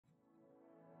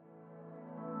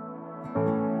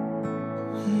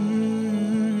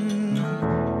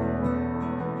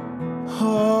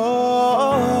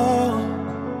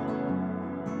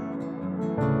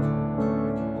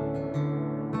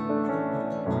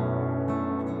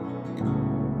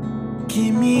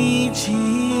Give me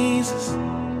Jesus.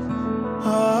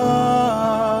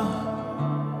 Oh,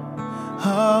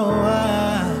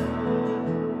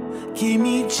 give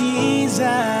me Jesus.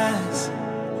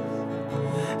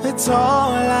 That's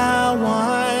all I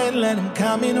want. Let him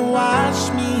come and wash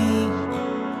me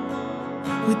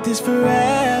with this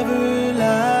forever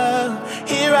love.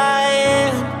 Here I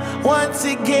am once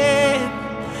again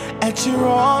at your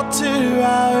altar.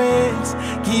 Always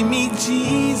give me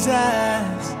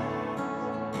Jesus.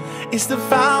 It's the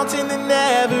fountain that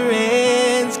never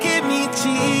ends. Give me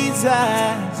Jesus.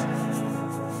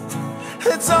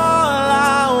 That's all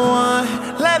I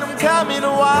want. Let him come and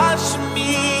wash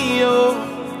me, oh,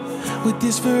 with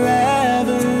this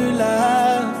forever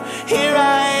love. Here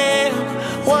I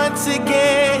am once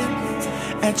again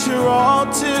at your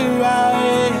altar.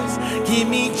 Always give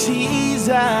me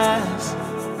Jesus.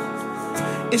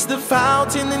 It's the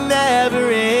fountain that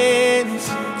never ends.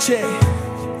 Check.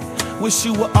 Wish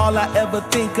you were all I ever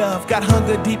think of. Got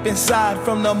hunger deep inside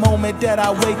from the moment that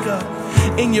I wake up.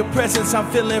 In your presence I'm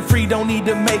feeling free, don't need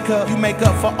to make up. You make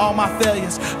up for all my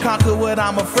failures, conquer what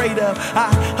I'm afraid of.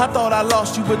 I thought I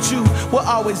lost you, but you were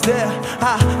always there.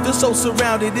 I feel so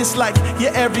surrounded, it's like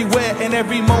you're everywhere. In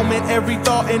every moment, every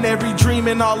thought, and every dream,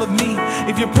 and all of me.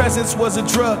 If your presence was a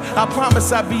drug, I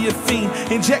promise I'd be a fiend.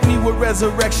 Inject me with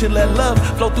resurrection, let love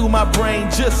flow through my brain.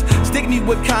 Just stick me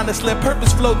with kindness, let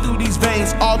purpose flow through these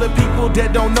veins. All the people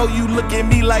that don't know you look at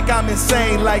me like I'm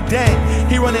insane. Like dang,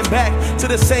 he running back to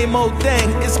the same old thing.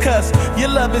 It's cause your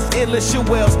love is endless, your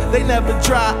wells, they never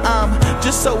dry. I'm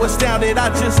just so astounded, I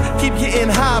just keep getting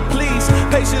high. Please,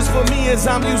 patience for me as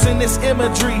I'm using this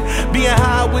imagery. Being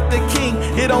high with the king,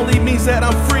 it only means that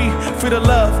I'm free. Free to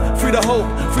love, free to hope,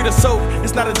 free to soak.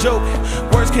 It's not a joke,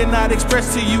 words cannot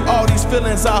express to you all these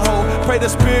feelings I hold. Pray the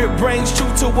spirit brings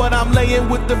truth to what I'm laying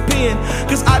with the pen,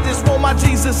 cause I just want my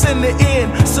Jesus in the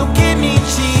end. So give me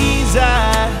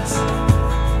Jesus.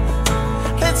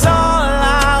 That's all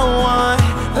I want.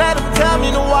 Let him come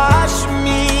and wash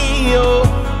me, oh,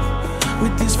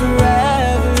 with this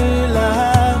forever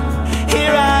love.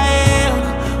 Here I am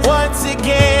once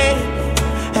again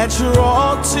at your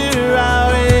altar.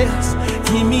 Always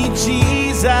give me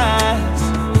Jesus.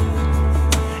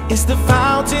 It's the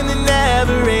fountain that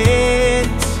never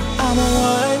ends. I'm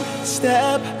one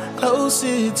step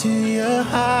closer to your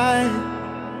heart.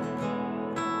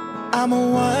 I'm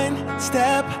one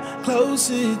step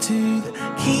closer to the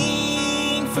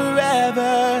King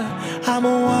forever. I'm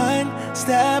one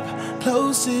step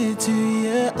closer to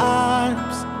your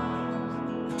arms.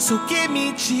 So give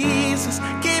me Jesus,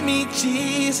 give me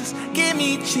Jesus, give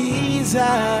me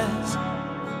Jesus.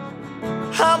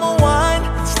 I'm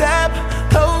one step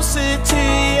closer to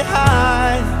your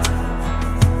heart.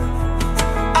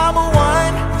 I'm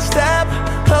one step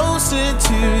closer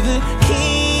to the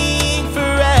King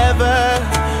forever.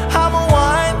 I'm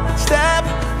one step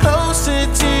closer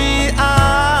to your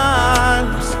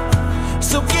arms.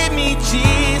 So give me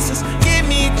Jesus, give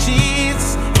me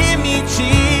Jesus, give me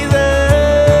Jesus.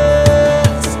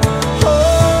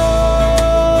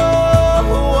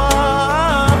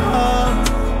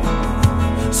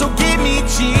 So give me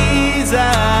Jesus.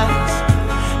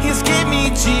 Yes, give me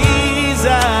Jesus.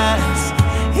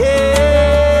 Yeah.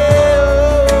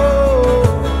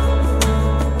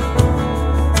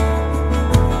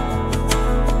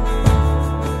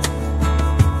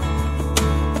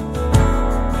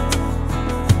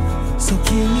 So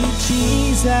give me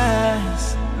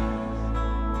Jesus.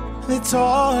 That's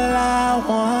all I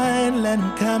want. Let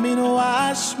him come and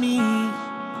wash me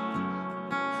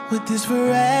with this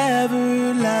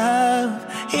forever love.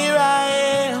 Here I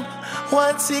am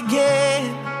once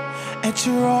again at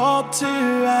your altar.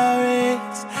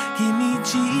 Always give me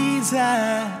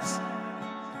Jesus.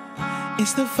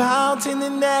 It's the fountain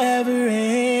that never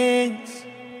ends.